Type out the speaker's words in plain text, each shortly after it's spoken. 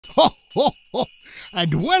Ho, ho, ho!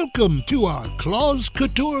 And welcome to our Claus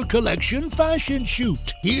Couture Collection fashion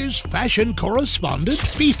shoot. Here's fashion correspondent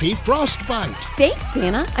Fifi Frostbite. Thanks,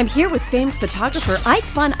 Santa. I'm here with famed photographer Ike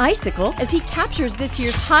Von Icicle as he captures this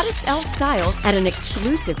year's hottest elf styles at an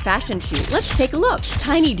exclusive fashion shoot. Let's take a look.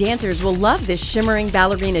 Tiny dancers will love this shimmering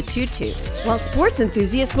ballerina tutu, while sports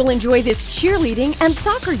enthusiasts will enjoy this cheerleading and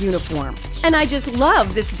soccer uniform. And I just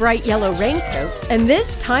love this bright yellow raincoat and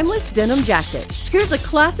this timeless denim jacket. Here's a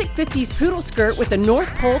classic 50s poodle skirt with a North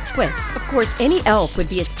Pole twist. Of course, any elf would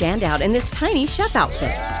be a standout in this tiny chef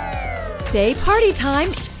outfit. Say party time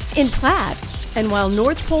in plaid. And while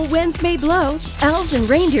North Pole winds may blow, elves and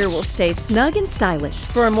reindeer will stay snug and stylish.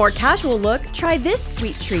 For a more casual look, try this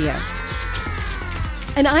sweet trio.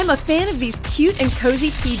 And I'm a fan of these cute and cozy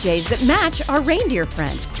PJs that match our reindeer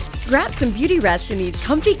friend. Grab some beauty rest in these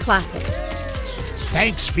comfy classics.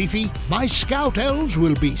 Thanks, Fifi. My Scout Elves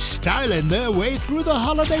will be styling their way through the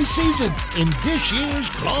holiday season in this year's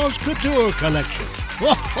Claus Couture collection.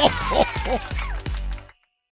 Ho, ho, ho, ho.